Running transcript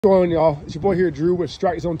What's going on, y'all? It's your boy here, Drew, with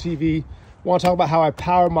Strike Zone TV. Want to talk about how I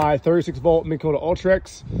power my 36 volt Minn Kota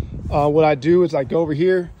Ultrex. What I do is I go over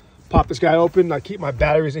here, pop this guy open, I keep my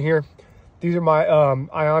batteries in here. These are my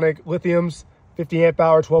Ionic Lithiums, 50 amp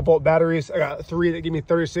hour, 12 volt batteries. I got 3 that give me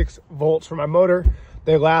 36 volts for my motor.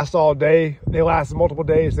 They last all day. They last multiple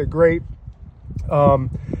days. They're great. And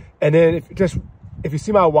then if you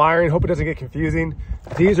see my wiring, hope it doesn't get confusing.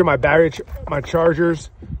 These are my my chargers.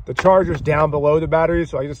 The charger's down below the battery,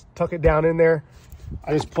 so I just tuck it down in there.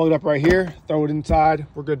 I just plug it up right here, throw it inside,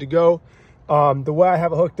 we're good to go. The way I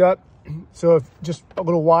have it hooked up, so if just a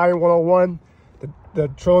little wiring 101, the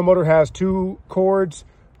trolling motor has 2 cords,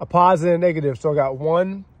 a positive and a negative. So I got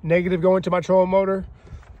one negative going to my trolling motor,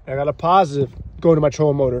 and I got a positive going to my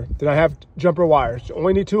trolling motor. Then I have jumper wires, you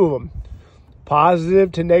only need 2 of them.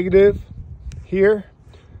 Positive to negative here,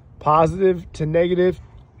 positive to negative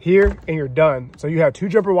here, and you're done. So you have 2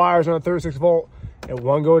 jumper wires on a 36 volt, and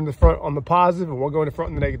one going in the front on the positive and one going in the front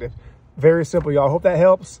on the negative. Very simple, y'all. Hope that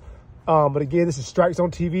helps. But again, this is Strike Zone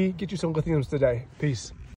TV. Get you some lithiums today. Peace.